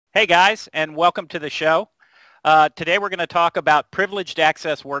Hey guys, and welcome to the show. Today we're going to talk about privileged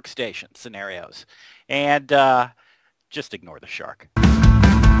access workstation scenarios. And just ignore the shark.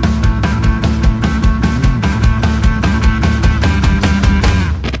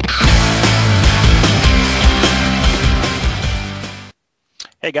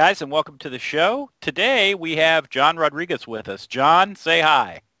 Hey guys, and welcome to the show. Today we have John Rodriguez with us. John, say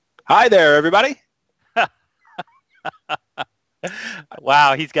hi. Hi there, everybody.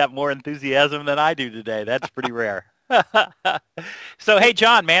 Wow, he's got more enthusiasm than I do today. That's pretty rare. So, hey,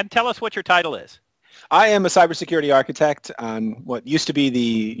 John, man, tell us what your title is. I am a cybersecurity architect on what used to be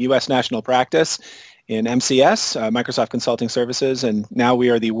the U.S. national practice in MCS, Microsoft Consulting Services, and now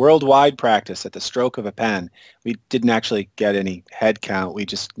we are the worldwide practice at the stroke of a pen. We didn't actually get any head count. We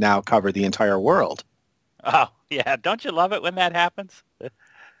just now cover the entire world. Oh, yeah. Don't you love it when that happens?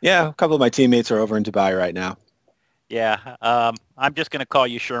 Yeah, a couple of my teammates are over in Dubai right now. Yeah, I'm just going to call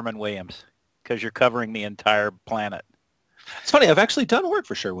you Sherwin-Williams because you're covering the entire planet. It's funny, I've actually done work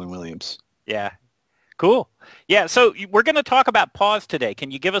for Sherwin-Williams. Yeah, cool. Yeah, so we're going to talk about PAWs today.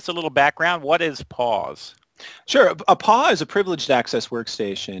 Can you give us a little background? What is PAWs? Sure. A PAW is a Privileged Access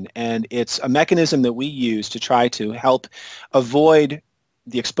Workstation, and it's a mechanism that we use to try to help avoid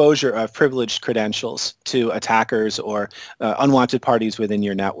the exposure of privileged credentials to attackers or unwanted parties within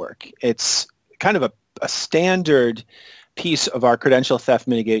your network. It's kind of a standard piece of our credential theft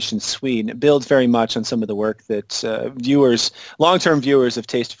mitigation suite. It builds very much on some of the work that long-term viewers of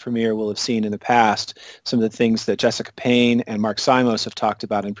Taste of Premier will have seen in the past, some of the things that Jessica Payne and Mark Simos have talked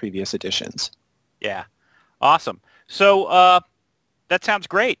about in previous editions. Yeah, awesome. So that sounds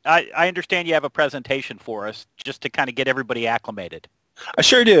great. I understand you have a presentation for us just to kind of get everybody acclimated. I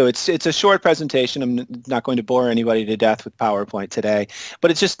sure do. It's a short presentation. I'm not going to bore anybody to death with PowerPoint today, but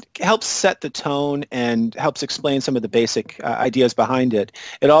it just helps set the tone and helps explain some of the basic ideas behind it.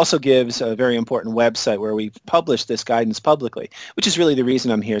 It also gives a very important website where we publish this guidance publicly, which is really the reason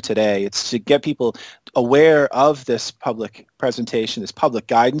I'm here today. It's to get people aware of this public presentation, this public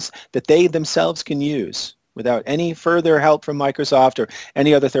guidance that they themselves can use without any further help from Microsoft or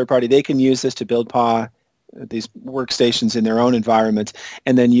any other third party. They can use this to build PAW these workstations in their own environment,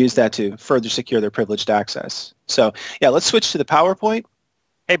 and then use that to further secure their privileged access. So yeah, let's switch to the PowerPoint.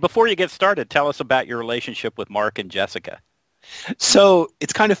 Hey, before you get started, tell us about your relationship with Mark and Jessica. So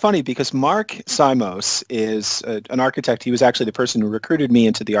it's kind of funny because Mark Simos is an architect. He was actually the person who recruited me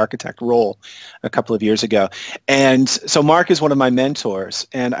into the architect role a couple of years ago. And so Mark is one of my mentors.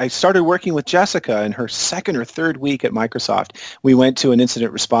 And I started working with Jessica in her second or third week at Microsoft. We went to an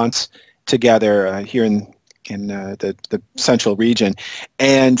incident response together here in the central region.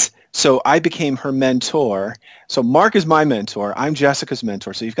 And so I became her mentor. So Mark is my mentor. I'm Jessica's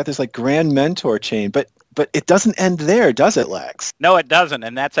mentor. So you've got this like grand mentor chain, but it doesn't end there, does it, Lex? No, it doesn't.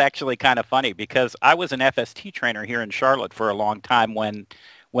 And that's actually kind of funny because I was an FST trainer here in Charlotte for a long time when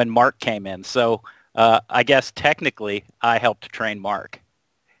Mark came in. So I guess technically I helped train Mark.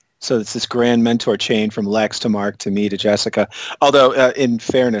 So it's this grand mentor chain from Lex to Mark to me to Jessica. Although, in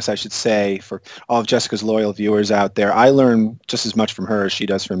fairness, I should say, for all of Jessica's loyal viewers out there, I learn just as much from her as she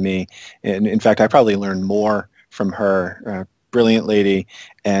does from me. And in fact, I probably learned more from her. Brilliant lady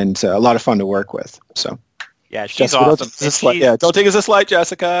and a lot of fun to work with. So yeah, she's Jessica, awesome. Don't take us a slight,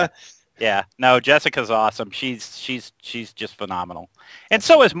 Jessica. Yeah, no, Jessica's awesome. She's just phenomenal, and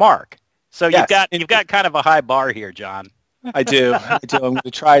so is Mark. So yes, you've got kind of a high bar here, John. I do. I'm going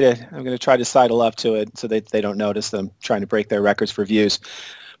to try to sidle up to it so they don't notice them trying to break their records for views.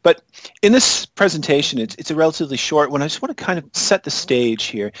 But in this presentation, it's a relatively short one. I just want to kind of set the stage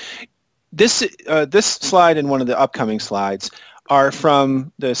here. This slide and one of the upcoming slides are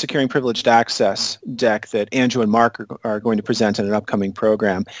from the Securing Privileged Access deck that Andrew and Mark are going to present in an upcoming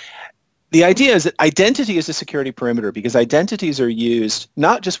program. The idea is that identity is a security perimeter because identities are used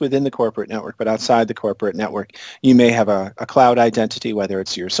not just within the corporate network, but outside the corporate network. You may have a cloud identity, whether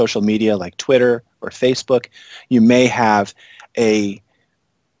it's your social media like Twitter or Facebook. You may have a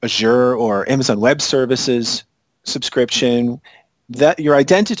Azure or Amazon Web Services subscription. That your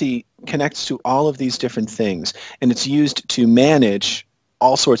identity connects to all of these different things, and it's used to manage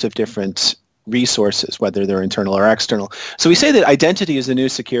all sorts of different resources, whether they're internal or external. So we say that identity is the new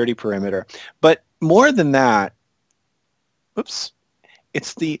security perimeter, but more than that, it's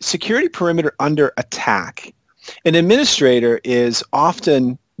the security perimeter under attack. An administrator is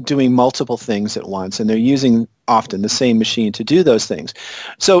often doing multiple things at once, and they're using often the same machine to do those things.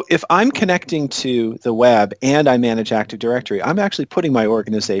 So if I'm connecting to the web and I manage Active Directory, I'm actually putting my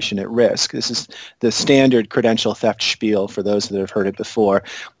organization at risk. This is the standard credential theft spiel for those that have heard it before.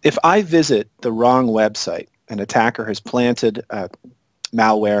 If I visit the wrong website, an attacker has planted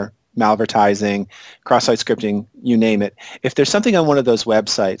malware, malvertising, cross-site scripting, you name it. If there's something on one of those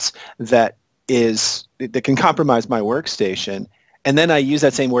websites that can compromise my workstation, and then I use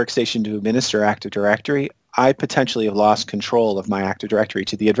that same workstation to administer Active Directory, I potentially have lost control of my Active Directory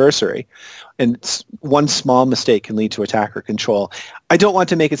to the adversary. And one small mistake can lead to attacker control. I don't want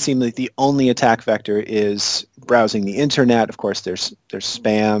to make it seem like the only attack vector is browsing the internet. Of course, there's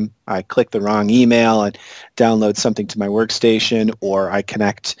spam. I click the wrong email and download something to my workstation, or I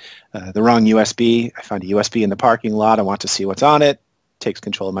connect the wrong USB. I find a USB in the parking lot. I want to see what's on it. Takes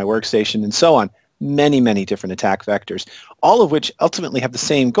control of my workstation, and so on. Many, many different attack vectors, all of which ultimately have the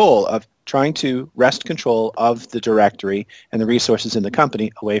same goal of trying to wrest control of the directory and the resources in the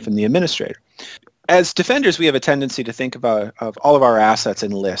company away from the administrator. As defenders, we have a tendency to think of all of our assets in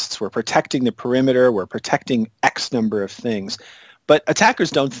lists. We're protecting the perimeter. We're protecting X number of things. But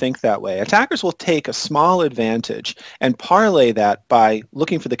attackers don't think that way. Attackers will take a small advantage and parlay that by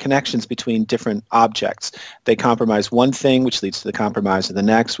looking for the connections between different objects. They compromise one thing, which leads to the compromise of the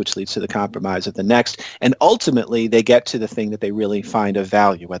next, which leads to the compromise of the next, and ultimately they get to the thing that they really find of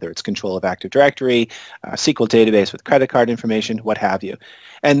value, whether it's control of Active Directory, SQL database with credit card information, what have you.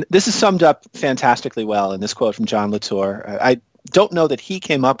 And this is summed up fantastically well in this quote from John Latour. I don't know that he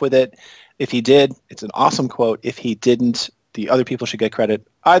came up with it. If he did, it's an awesome quote. If he didn't, the other people should get credit.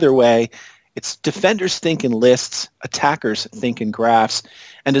 Either way, it's defenders think in lists, attackers think in graphs,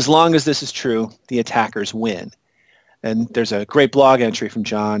 and as long as this is true, the attackers win. And there's a great blog entry from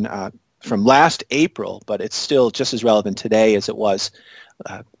John from last April, but it's still just as relevant today as it was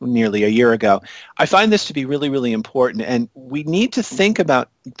nearly a year ago. I find this to be really, really important, and we need to think about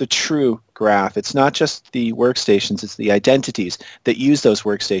the true graph. It's not just the workstations, it's the identities that use those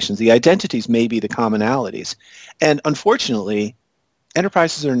workstations. The identities may be the commonalities. And unfortunately,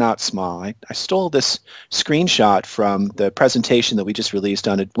 enterprises are not small. I stole this screenshot from the presentation that we just released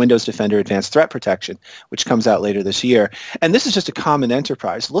on Windows Defender Advanced Threat Protection, which comes out later this year. And this is just a common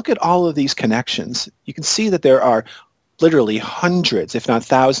enterprise. Look at all of these connections. You can see that there are literally hundreds, if not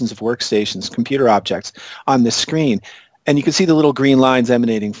thousands of workstations, computer objects on this screen. And you can see the little green lines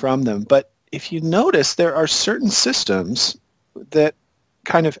emanating from them. But if you notice, there are certain systems that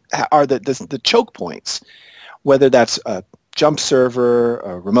kind of are the choke points, whether that's a jump server,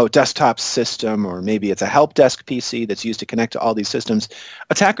 a remote desktop system, or maybe it's a help desk PC that's used to connect to all these systems.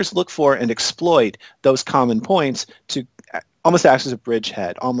 Attackers look for and exploit those common points to almost acts as a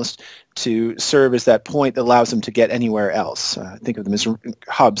bridgehead, almost to serve as that point that allows them to get anywhere else. Think of them as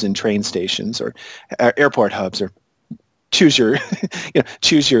hubs in train stations or airport hubs, or choose your,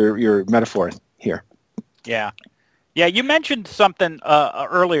 choose your metaphor here. Yeah. Yeah, you mentioned something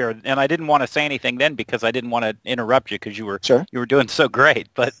earlier, and I didn't want to say anything then because I didn't want to interrupt you because you were doing so great.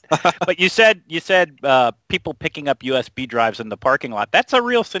 But but you said people picking up USB drives in the parking lot. That's a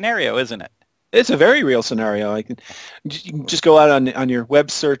real scenario, isn't it? It's a very real scenario. You can just go out on your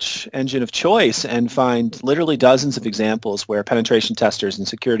web search engine of choice and find literally dozens of examples where penetration testers and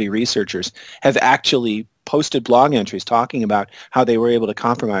security researchers have actually posted blog entries talking about how they were able to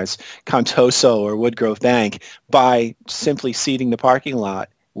compromise Contoso or Woodgrove Bank by simply seeding the parking lot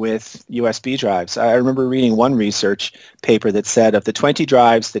with USB drives. I remember reading one research paper that said of the 20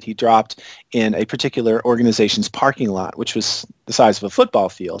 drives that he dropped in a particular organization's parking lot, which was the size of a football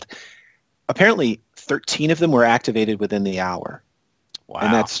field, apparently 13 of them were activated within the hour. Wow.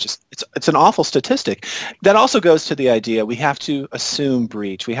 And that's just, it's an awful statistic. That also goes to the idea we have to assume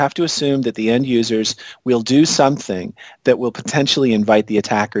breach. We have to assume that the end users will do something that will potentially invite the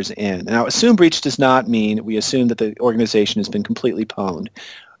attackers in. Now, assume breach does not mean we assume that the organization has been completely pwned.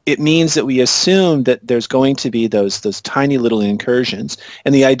 It means that we assume that there's going to be those tiny little incursions.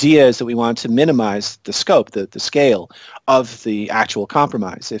 And the idea is that we want to minimize the scope, the scale of the actual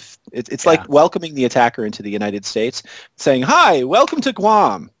compromise. If it's like welcoming the attacker into the United States, saying, "Hi, welcome to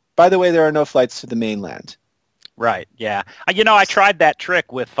Guam. By the way, there are no flights to the mainland." Right, yeah. I tried that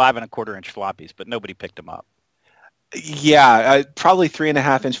trick with 5 1/4-inch floppies, but nobody picked them up. Yeah, probably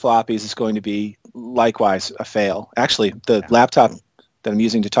 3.5-inch floppies is going to be likewise a fail. Actually, the laptop that I'm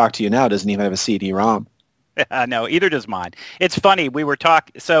using to talk to you now doesn't even have a CD-ROM. No, either does mine. It's funny, we were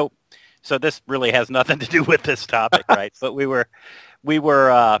talking, so this really has nothing to do with this topic, right? But we were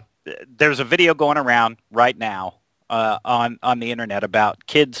there's a video going around right now on the internet about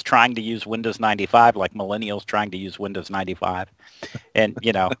kids trying to use Windows 95, like millennials trying to use Windows 95. And,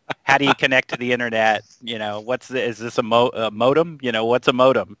 how do you connect to the internet? Is this a modem? What's a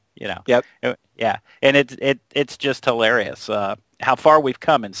modem? Yep. Yeah. And it's just hilarious how far we've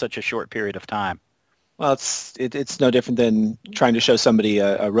come in such a short period of time. Well, it's no different than trying to show somebody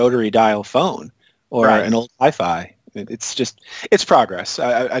a rotary dial phone or an old hi-fi. It's progress.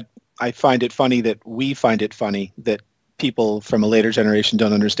 I find it funny that we find it funny that people from a later generation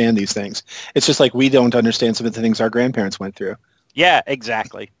don't understand these things. It's just like we don't understand some of the things our grandparents went through. Yeah,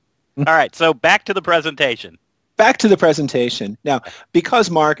 exactly. All right, so back to the presentation. Back to the presentation. Now, because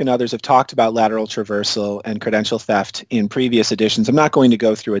Mark and others have talked about lateral traversal and credential theft in previous editions, I'm not going to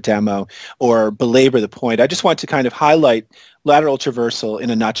go through a demo or belabor the point. I just want to kind of highlight lateral traversal in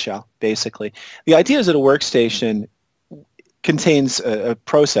a nutshell, basically. The idea is that a workstation contains a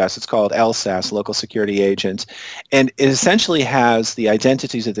process. It's called LSAS, Local Security Agent, and it essentially has the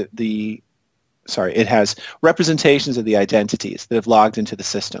identities of it has representations of the identities that have logged into the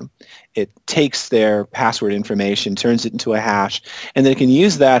system. It takes their password information, turns it into a hash, and then it can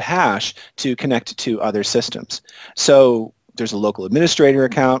use that hash to connect to other systems. So there's a local administrator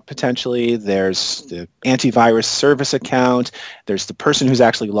account, potentially. There's the antivirus service account. There's the person who's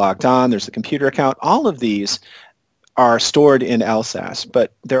actually logged on. There's the computer account. All of these are stored in LSAS,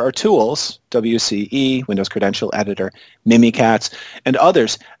 but there are tools, WCE, Windows Credential Editor, Mimikatz, and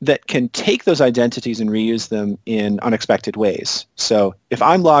others that can take those identities and reuse them in unexpected ways. So if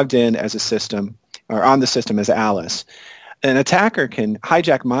I'm logged in as a system, or on the system as Alice, an attacker can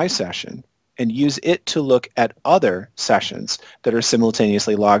hijack my session and use it to look at other sessions that are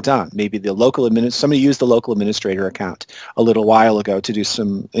simultaneously logged on. Maybe somebody used the local administrator account a little while ago to do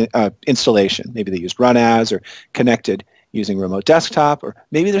some installation. Maybe they used run as or connected using remote desktop, or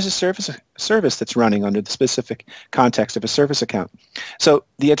maybe there's a service that's running under the specific context of a service account. So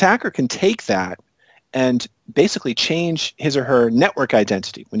the attacker can take that and basically change his or her network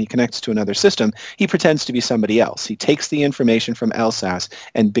identity. When he connects to another system, he pretends to be somebody else. He takes the information from LSAS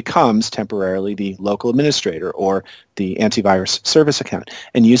and becomes temporarily the local administrator or the antivirus service account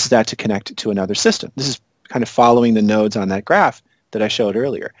and uses that to connect to another system. This is kind of following the nodes on that graph that I showed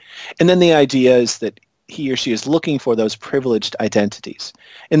earlier. And then the idea is that he or she is looking for those privileged identities.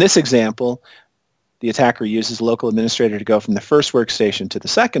 In this example, the attacker uses local administrator to go from the first workstation to the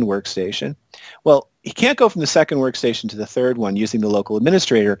second workstation. Well, he can't go from the second workstation to the third one using the local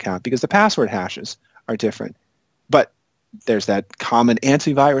administrator account because the password hashes are different. But there's that common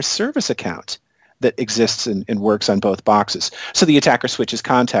antivirus service account that exists and works on both boxes. So the attacker switches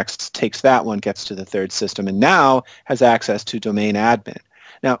contexts, takes that one, gets to the third system, and now has access to domain admin.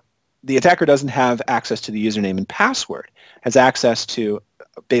 Now, the attacker doesn't have access to the username and password, has access to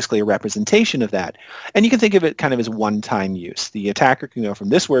basically a representation of that. And you can think of it kind of as one-time use. The attacker can go from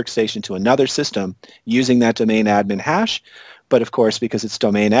this workstation to another system using that domain admin hash, but of course, because it's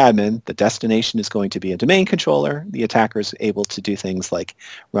domain admin, the destination is going to be a domain controller. The attacker is able to do things like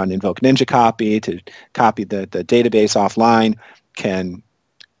run invoke ninja copy to copy the database offline, can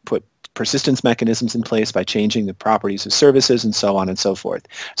put persistence mechanisms in place by changing the properties of services, and so on and so forth.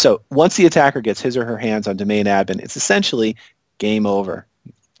 So once the attacker gets his or her hands on domain admin, it's essentially game over.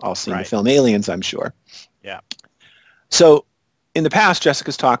 All seen the film Aliens, I'm sure. Yeah. So in the past,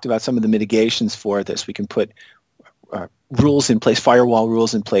 Jessica's talked about some of the mitigations for this. We can put rules in place, firewall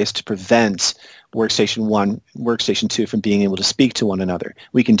rules in place to prevent Workstation 1, Workstation 2 from being able to speak to one another.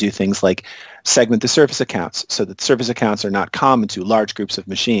 We can do things like segment the service accounts so that service accounts are not common to large groups of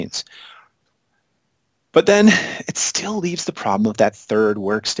machines. But then it still leaves the problem of that third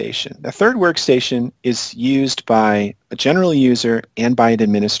workstation. The third workstation is used by a general user and by an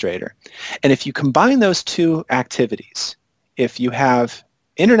administrator. And if you combine those two activities, if you have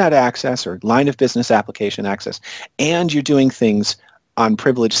internet access or line of business application access, and you're doing things on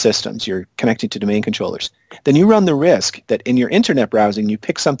privileged systems, you're connecting to domain controllers, then you run the risk that in your internet browsing you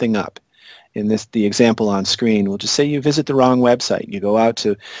pick something up. In the example on screen, we'll just say you visit the wrong website. You go out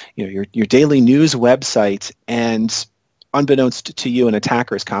to your daily news website, and unbeknownst to you, an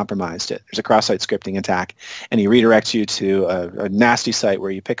attacker has compromised it. There's a cross-site scripting attack, and he redirects you to a nasty site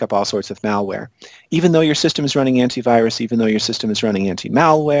where you pick up all sorts of malware. Even though your system is running antivirus, even though your system is running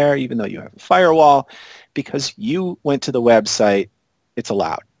anti-malware, even though you have a firewall, because you went to the website, it's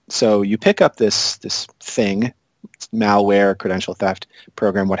allowed. So you pick up this thing, malware, credential theft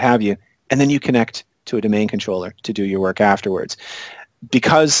program, what have you, and then you connect to a domain controller to do your work afterwards.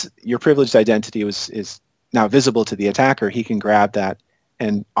 Because your privileged identity is now visible to the attacker, he can grab that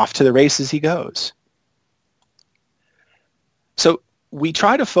and off to the races he goes. So we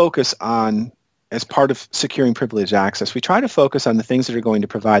try to focus on, as part of securing privileged access, we try to focus on the things that are going to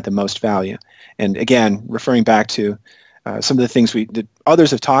provide the most value. And again, referring back to some of the things that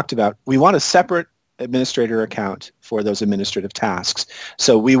others have talked about, we want a separate administrator account for those administrative tasks.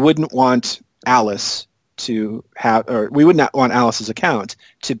 So we wouldn't want Alice to have, or we would not want Alice's account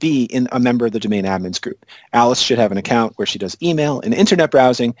to be in a member of the domain admins group. Alice should have an account where she does email and internet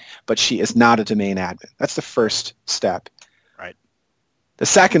browsing, but she is not a domain admin. That's the first step. Right. The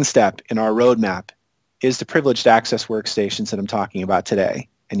second step in our roadmap is the privileged access workstations that I'm talking about today.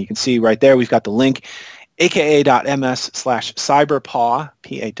 And you can see right there, we've got the link, aka.ms/cyberpaw,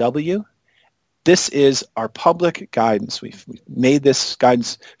 PAW. This is our public guidance. We've made this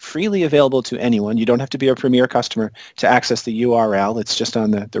guidance freely available to anyone. You don't have to be a Premier customer to access the URL. It's just on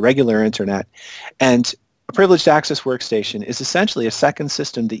the regular internet. And a privileged access workstation is essentially a second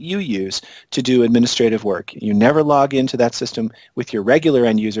system that you use to do administrative work. You never log into that system with your regular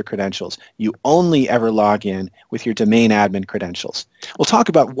end user credentials. You only ever log in with your domain admin credentials. We'll talk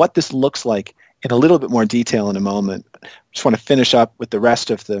about what this looks like in a little bit more detail in a moment. I just want to finish up with the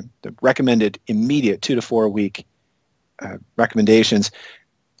rest of the recommended immediate 2 to 4 week recommendations.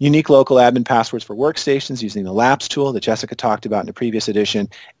 Unique local admin passwords for workstations using the LAPS tool that Jessica talked about in the previous edition.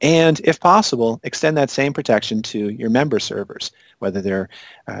 And if possible, extend that same protection to your member servers, whether they're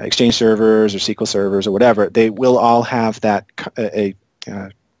Exchange servers or SQL servers or whatever. They will all have that a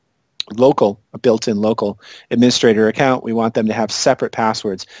built-in local administrator account. We want them to have separate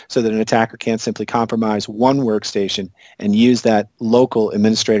passwords so that an attacker can't simply compromise one workstation and use that local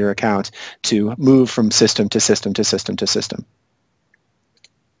administrator account to move from system to system to system to system.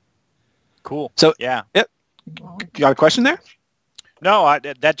 Cool. So, yeah. Yep. Got a question there? No,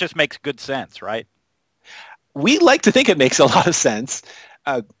 that just makes good sense, right? We like to think it makes a lot of sense.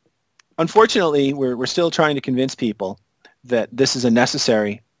 Unfortunately, we're still trying to convince people that this is a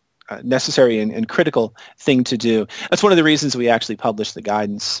necessary and critical thing to do. That's one of the reasons we actually published the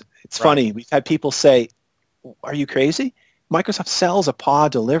guidance. It's funny. We've had people say, are you crazy? Microsoft sells a PAW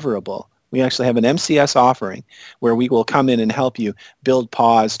deliverable. We actually have an MCS offering where we will come in and help you build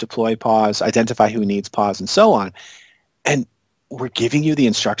PAWs, deploy PAWs, identify who needs PAWs, and so on. And we're giving you the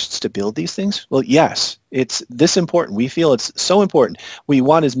instructions to build these things? Well, yes, it's this important. We feel it's so important. We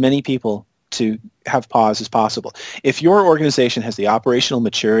want as many people to have PAWs as possible. If your organization has the operational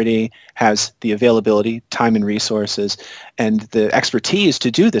maturity, has the availability, time and resources, and the expertise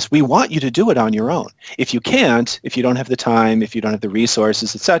to do this, we want you to do it on your own. If you can't, if you don't have the time, if you don't have the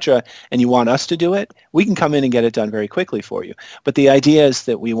resources, etc., and you want us to do it, we can come in and get it done very quickly for you. But the idea is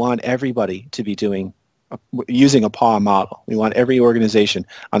that we want everybody to be using a PAW model. We want every organization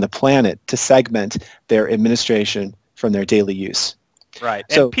on the planet to segment their administration from their daily use. Right.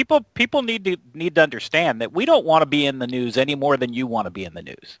 So, and people need to understand that we don't want to be in the news any more than you want to be in the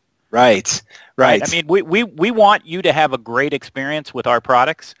news. Right. I mean, we want you to have a great experience with our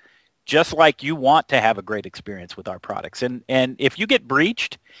products, just like you want to have a great experience with our products. And if you get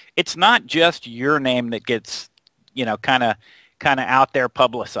breached, it's not just your name that gets, kind of out there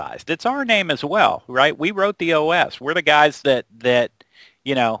publicized. It's our name as well, right? We wrote the OS. We're the guys that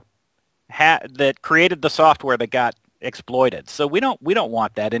created the software that got exploited. So we don't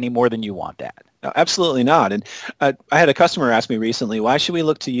want that any more than you want that. No, absolutely not. And I had a customer ask me recently, why should we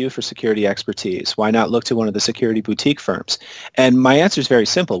look to you for security expertise? Why not look to one of the security boutique firms? And my answer is very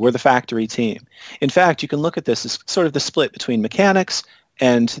simple. We're the factory team. In fact, you can look at this as sort of the split between mechanics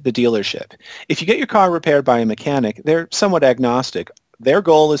and the dealership. If you get your car repaired by a mechanic, they're somewhat agnostic. Their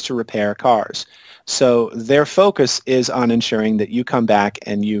goal is to repair cars. So their focus is on ensuring that you come back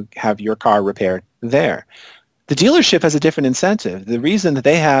and you have your car repaired there. The dealership has a different incentive. The reason that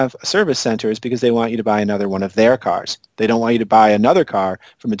they have a service center is because they want you to buy another one of their cars. They don't want you to buy another car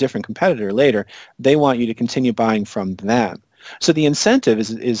from a different competitor later. They want you to continue buying from them. So the incentive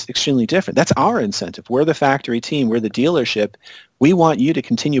is extremely different. That's our incentive. We're the factory team. We're the dealership. We want you to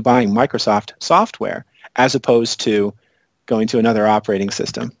continue buying Microsoft software as opposed to going to another operating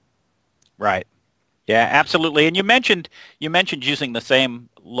system. Right. Yeah, absolutely. And you mentioned using the same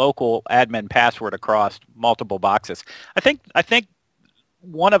local admin password across multiple boxes. I think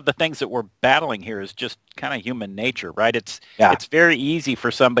one of the things that we're battling here is just kind of human nature, right? It's very easy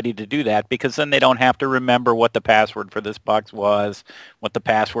for somebody to do that because then they don't have to remember what the password for this box was, what the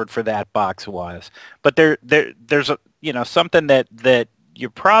password for that box was. But there's something that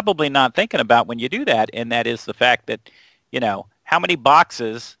you're probably not thinking about when you do that, and that is the fact that how many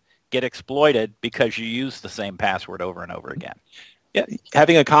boxes get exploited because you use the same password over and over again. Yeah,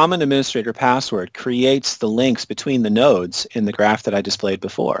 having a common administrator password creates the links between the nodes in the graph that I displayed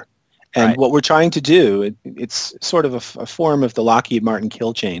before. And what we're trying to do, it's sort of a form of the Lockheed Martin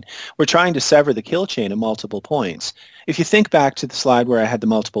kill chain. We're trying to sever the kill chain at multiple points. If you think back to the slide where I had the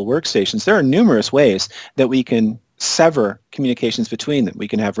multiple workstations, there are numerous ways that we can sever communications between them. We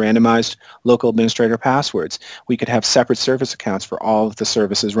can have randomized local administrator passwords. We could have separate service accounts for all of the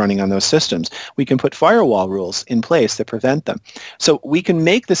services running on those systems. We can put firewall rules in place that prevent them. So we can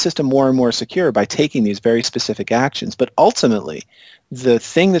make the system more and more secure by taking these very specific actions. But ultimately, the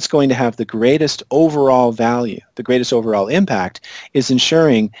thing that's going to have the greatest overall value, the greatest overall impact, is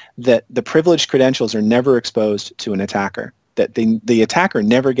ensuring that the privileged credentials are never exposed to an attacker, that the attacker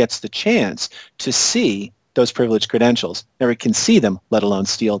never gets the chance to see those privileged credentials, never can see them, let alone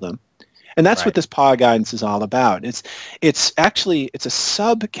steal them. And that's what this PAW guidance is all about. It's a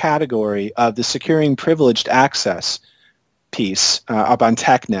subcategory of the securing privileged access piece up on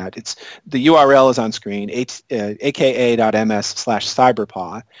TechNet. It's the URL is on screen,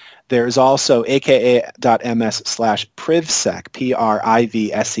 aka.ms/cyberpaw. There's also aka.ms/privsec,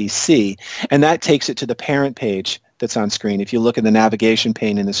 Privsec, and that takes it to the parent page that's on screen. If you look at the navigation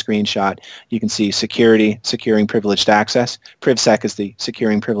pane in the screenshot, you can see security, securing privileged access. Privsec is the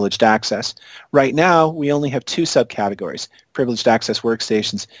securing privileged access. Right now, we only have two subcategories, privileged access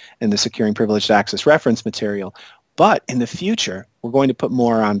workstations and the securing privileged access reference material. But in the future, we're going to put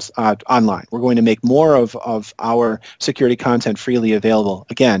more on online. We're going to make more of our security content freely available,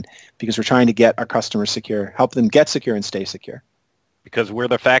 again, because we're trying to get our customers secure, help them get secure and stay secure. Because we're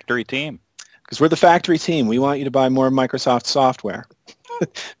the factory team. Because we're the factory team. We want you to buy more Microsoft software,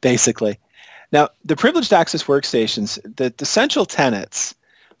 basically. Now, the privileged access workstations, the essential tenets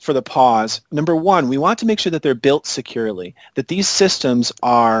for the PAWs, number one, we want to make sure that they're built securely, that these systems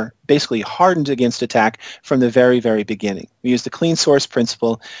are basically hardened against attack from the very, very beginning. We use the clean source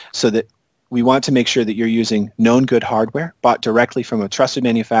principle so that we want to make sure that you're using known good hardware bought directly from a trusted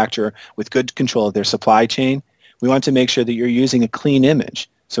manufacturer with good control of their supply chain. We want to make sure that you're using a clean image.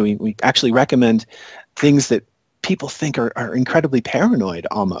 So we actually recommend things that people think are incredibly paranoid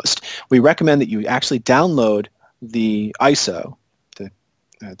almost. We recommend that you actually download the ISO,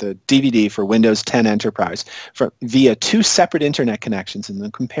 the DVD for Windows 10 Enterprise via two separate internet connections and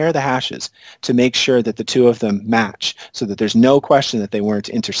then compare the hashes to make sure that the two of them match so that there's no question that they weren't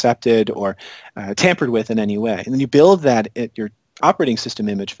intercepted or tampered with in any way. And then you build that at your operating system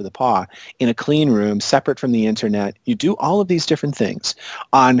image for the PAW in a clean room separate from the internet. You do all of these different things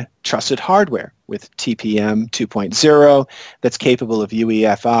on trusted hardware with TPM 2.0 that's capable of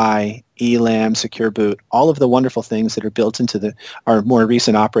UEFI, ELAM, Secure Boot, all of the wonderful things that are built into our more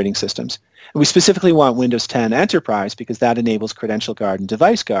recent operating systems. And we specifically want Windows 10 Enterprise because that enables Credential Guard and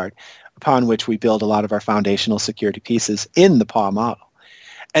Device Guard, upon which we build a lot of our foundational security pieces in the PAW model.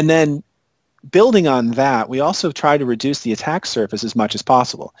 And then building on that, we also try to reduce the attack surface as much as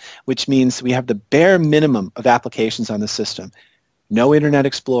possible, which means we have the bare minimum of applications on the system. No Internet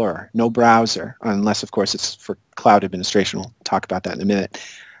Explorer, no browser, unless, of course, it's for cloud administration. We'll talk about that in a minute.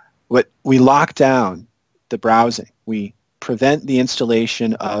 We lock down the browsing. We prevent the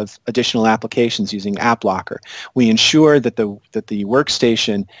installation of additional applications using App Locker. We ensure that the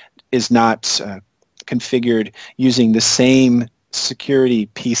workstation is not configured using the same security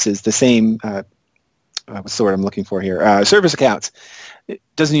pieces, the same, what's the word I'm looking for here, service accounts. It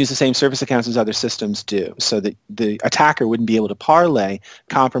doesn't use the same service accounts as other systems do, so that the attacker wouldn't be able to parlay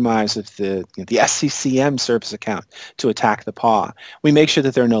compromise of the SCCM service account to attack the PAW. We make sure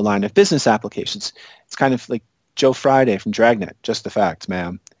that there are no line of business applications. It's kind of like Joe Friday from Dragnet, just the facts,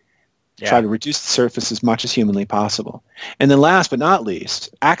 ma'am. Yeah. Try to reduce the surface as much as humanly possible. And then last but not least,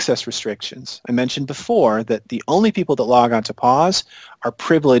 access restrictions. I mentioned before that the only people that log on to PAWs are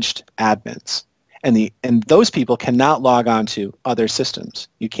privileged admins. And those people cannot log on to other systems.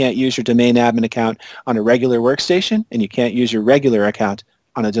 You can't use your domain admin account on a regular workstation, and you can't use your regular account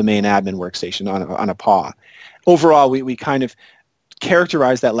on a domain admin workstation on a PAW. Overall, we kind of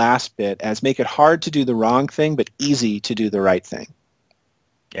characterize that last bit as make it hard to do the wrong thing, but easy to do the right thing.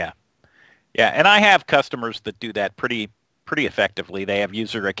 Yeah. Yeah, and I have customers that do that pretty effectively. They have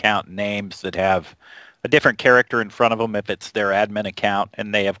user account names that have a different character in front of them if it's their admin account,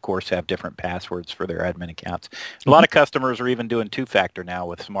 and they, of course, have different passwords for their admin accounts. A lot of customers are even doing two-factor now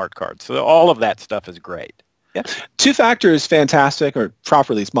with smart cards, so all of that stuff is great. Yeah, two-factor is fantastic, or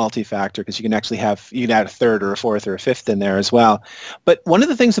properly it's multi-factor, because you can actually you can add a third or a fourth or a fifth in there as well. But one of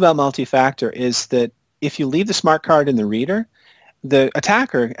the things about multi-factor is that if you leave the smart card in the reader, the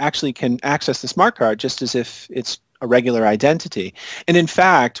attacker actually can access the smart card just as if it's a regular identity. And in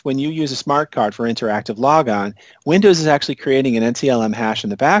fact, when you use a smart card for interactive logon, Windows is actually creating an NTLM hash in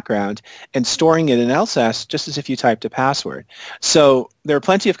the background and storing it in LSASS just as if you typed a password. So there are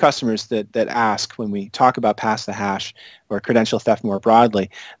plenty of customers that ask when we talk about pass the hash or credential theft more broadly,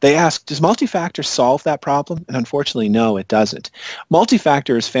 they ask, does multi-factor solve that problem? And unfortunately, no, it doesn't.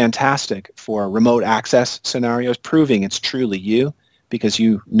 Multi-factor is fantastic for remote access scenarios, proving it's truly you, because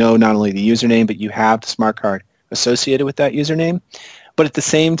you know not only the username, but you have the smart card associated with that username. But at the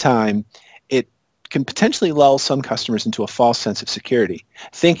same time, it can potentially lull some customers into a false sense of security,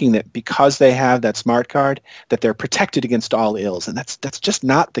 thinking that because they have that smart card, that they're protected against all ills. And that's just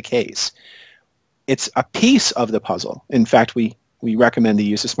not the case. It's a piece of the puzzle. In fact, we recommend the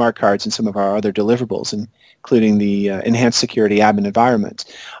use of smart cards in some of our other deliverables, including the enhanced security admin environment.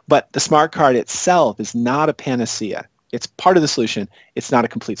 But the smart card itself is not a panacea. It's part of the solution. It's not a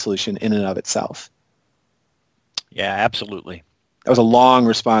complete solution in and of itself. Yeah, absolutely. That was a long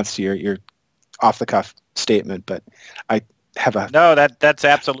response to your off-the-cuff statement, but I have a... No, that's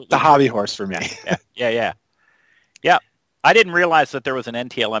absolutely the hobby horse for me. Yeah. I didn't realize that there was an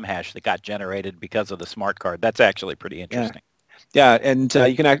NTLM hash that got generated because of the smart card. That's actually pretty interesting. Yeah, and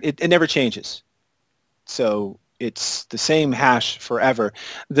you can it never changes. So it's the same hash forever.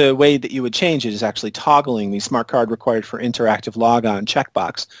 The way that you would change it is actually toggling the smart card required for interactive logon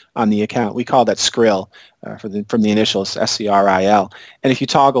checkbox on the account. We call that skrill from the initials, SCRIL. And if you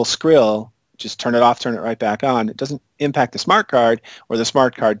toggle skrill, just turn it off, turn it right back on. It doesn't impact the smart card or the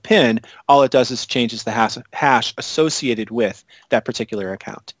smart card PIN. All it does is changes the hash associated with that particular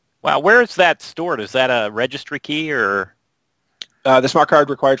account. Wow, where is that stored? Is that a registry key or? The smart card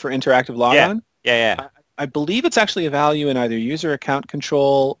required for interactive logon? Yeah. I believe it's actually a value in either user account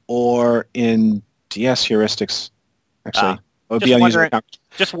control or in DS heuristics. Actually, it would be on user account.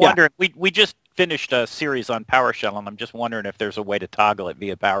 Just wondering, we just finished a series on PowerShell, and I'm just wondering if there's a way to toggle it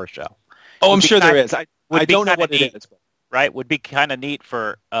via PowerShell. Oh, I'm sure there is. I don't know what it is. Right? Would be kind of neat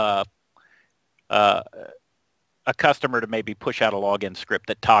for a customer to maybe push out a login script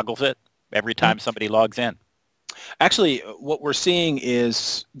that toggles it every time somebody logs in. Actually, what we're seeing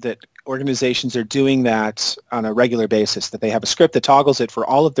is that organizations are doing that on a regular basis, that they have a script that toggles it for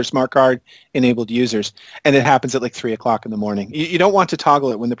all of their smart card enabled users, and it happens at like 3 o'clock in the morning. You don't want to toggle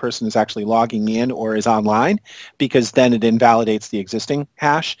it when the person is actually logging in or is online, because then it invalidates the existing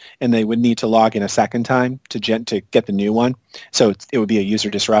hash, and they would need to log in a second time to get the new one. So it would be a user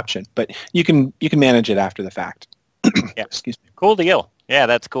disruption. But you can manage it after the fact. Yeah. Excuse me. Cool deal. Yeah,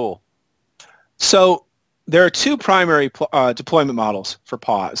 that's cool. So there are two primary deployment models for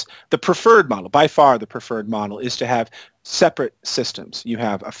PAWs. The preferred model, by far the preferred model, is to have separate systems. You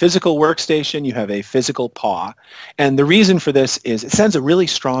have a physical workstation, you have a physical PAW. And the reason for this is it sends a really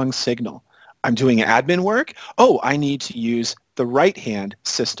strong signal. I'm doing admin work. Oh, I need to use the right-hand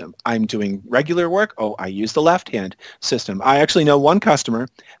system. I'm doing regular work. Oh, I use the left-hand system. I actually know one customer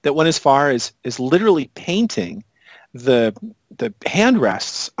that went as far as literally painting the hand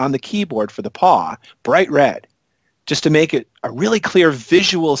rests on the keyboard for the PAW bright red, just to make it a really clear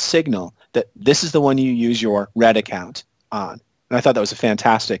visual signal that this is the one you use your red account on. And I thought that was a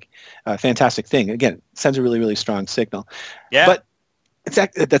fantastic thing. Again, it sends a really, really strong signal. Yeah. But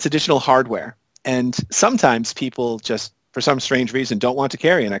that's additional hardware. And sometimes people just, for some strange reason, don't want to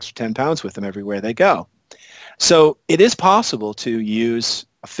carry an extra 10 pounds with them everywhere they go. So it is possible to use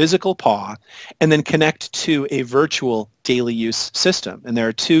a physical PAW and then connect to a virtual daily use system. And there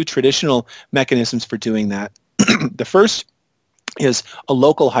are two traditional mechanisms for doing that. The first is a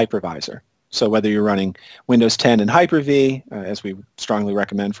local hypervisor. So whether you're running Windows 10 and Hyper-V, as we strongly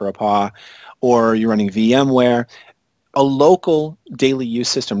recommend for a PAW, or you're running VMware, a local daily use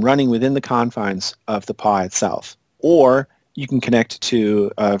system running within the confines of the PAW itself. Or you can connect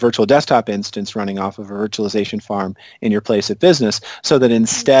to a virtual desktop instance running off of a virtualization farm in your place of business, so that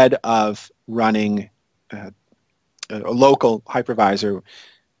instead of running a local hypervisor,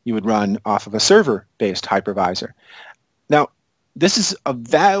 you would run off of a server-based hypervisor. Now, this is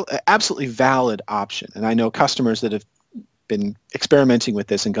a absolutely valid option, and I know customers that have been experimenting with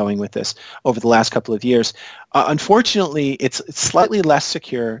this and going with this over the last couple of years. Unfortunately, it's slightly less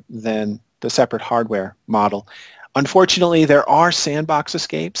secure than the separate hardware model. Unfortunately, there are sandbox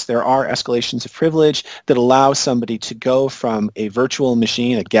escapes. There are escalations of privilege that allow somebody to go from a virtual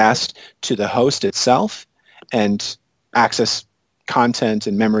machine, a guest, to the host itself and access content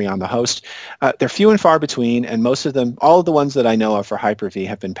and memory on the host. They're few and far between, and most of them, all of the ones that I know of for Hyper-V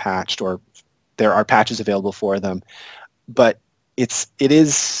have been patched, or there are patches available for them. But it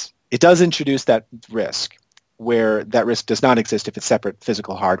does introduce that risk, where that risk does not exist if it's separate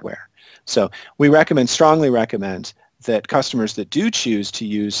physical hardware. So we strongly recommend that customers that do choose to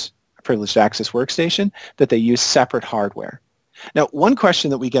use a Privileged Access Workstation, that they use separate hardware. Now, one question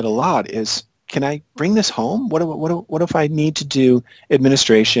that we get a lot is, can I bring this home? What if I need to do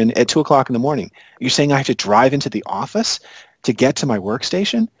administration at 2 o'clock in the morning? You're saying I have to drive into the office to get to my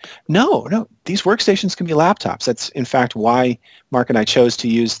workstation? No. These workstations can be laptops. That's, in fact, why Mark and I chose to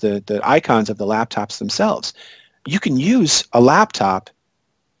use the icons of the laptops themselves. You can use a laptop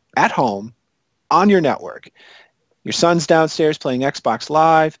at home on your network. Your son's downstairs playing Xbox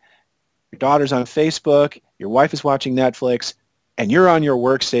Live, your daughter's on Facebook, your wife is watching Netflix, and you're on your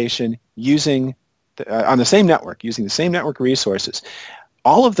workstation using on the same network, using the same network resources.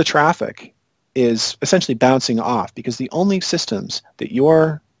 All of the traffic is essentially bouncing off because the only systems that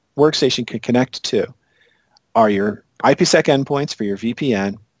your workstation can connect to are your IPsec endpoints for your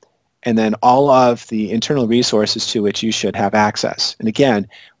VPN, and then all of the internal resources to which you should have access. And again,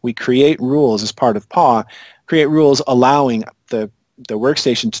 we create rules as part of PAW, create rules allowing the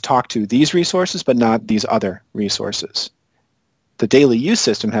workstation to talk to these resources but not these other resources. The daily use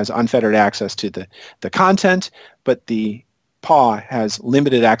system has unfettered access to the content, but the PAW has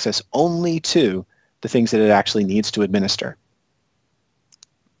limited access only to the things that it actually needs to administer.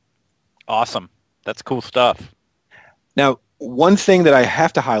 Awesome. That's cool stuff. Now, one thing that I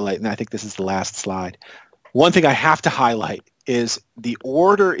have to highlight, and I think this is the last slide, one thing I have to highlight is the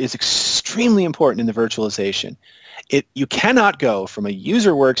order is extremely important in the virtualization. You cannot go from a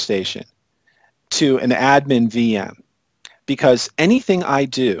user workstation to an admin VM because anything I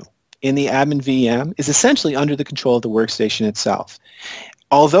do in the admin VM is essentially under the control of the workstation itself.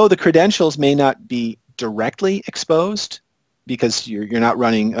 Although the credentials may not be directly exposed because you're not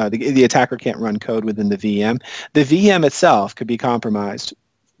running, the attacker can't run code within the VM itself could be compromised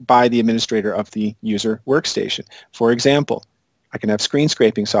by the administrator of the user workstation. For example, I can have screen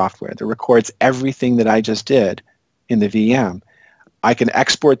scraping software that records everything that I just did in the VM. I can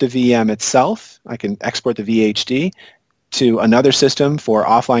export the VM itself. I can export the VHD to another system for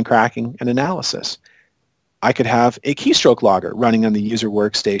offline cracking and analysis. I could have a keystroke logger running on the user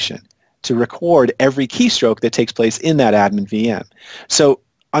workstation to record every keystroke that takes place in that admin VM. So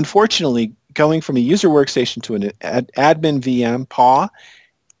unfortunately, going from a user workstation to an admin VM, PAW,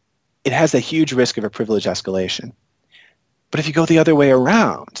 it has a huge risk of a privilege escalation. But if you go the other way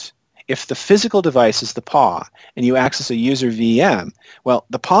around, if the physical device is the PAW and you access a user VM, well,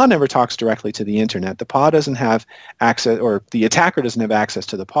 the PAW never talks directly to the internet. The PAW doesn't have access, or the attacker doesn't have access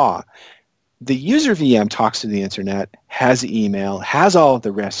to the PAW. The user VM talks to the internet, has email, has all of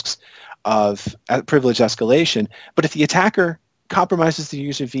the risks of privilege escalation, but if the attacker compromises the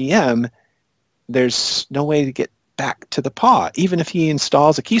user VM, there's no way to get back to the PAW. Even if he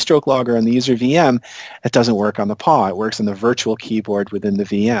installs a keystroke logger on the user VM, it doesn't work on the PAW. It works on the virtual keyboard within the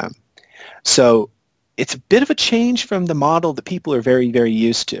VM. So it's a bit of a change from the model that people are very, very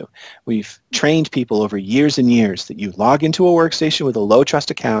used to. We've trained people over years and years that you log into a workstation with a low trust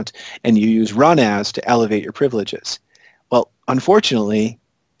account and you use run as to elevate your privileges. Well, unfortunately,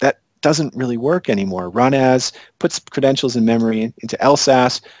 that doesn't really work anymore. Run as puts credentials in memory into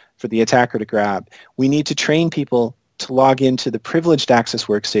LSAS for the attacker to grab. We need to train people to log into the privileged access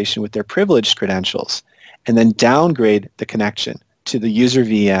workstation with their privileged credentials and then downgrade the connection to the user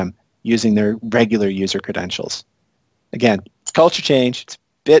VM using their regular user credentials. Again, it's culture change. It's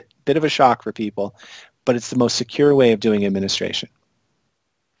a bit of a shock for people, but it's the most secure way of doing administration.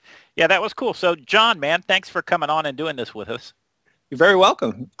 Yeah, that was cool. So, John, man, thanks for coming on and doing this with us. You're very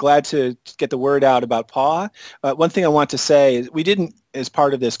welcome. Glad to get the word out about PAW. One thing I want to say is we didn't, as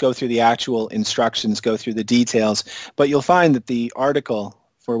part of this, go through the actual instructions, go through the details, but you'll find that the article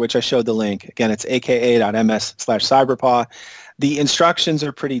for which I showed the link, again, it's aka.ms/cyberpaw. The instructions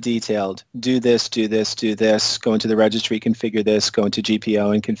are pretty detailed. Do this, do this, do this, go into the registry, configure this, go into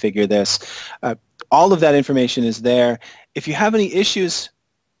GPO and configure this. All of that information is there. If you have any issues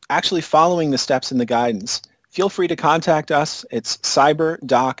actually following the steps in the guidance, feel free to contact us. It's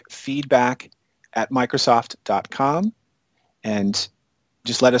cyberdocfeedback@microsoft.com, and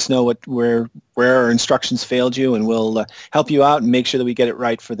just let us know where our instructions failed you, and we'll help you out and make sure that we get it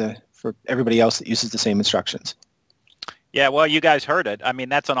right for everybody else that uses the same instructions. Yeah, well, you guys heard it. I mean,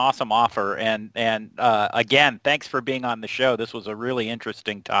 that's an awesome offer, and again, thanks for being on the show. This was a really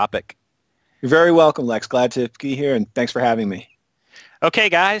interesting topic. You're very welcome, Lex. Glad to be here, and thanks for having me. Okay,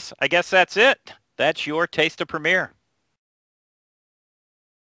 guys, I guess that's it. That's your Taste of Premiere.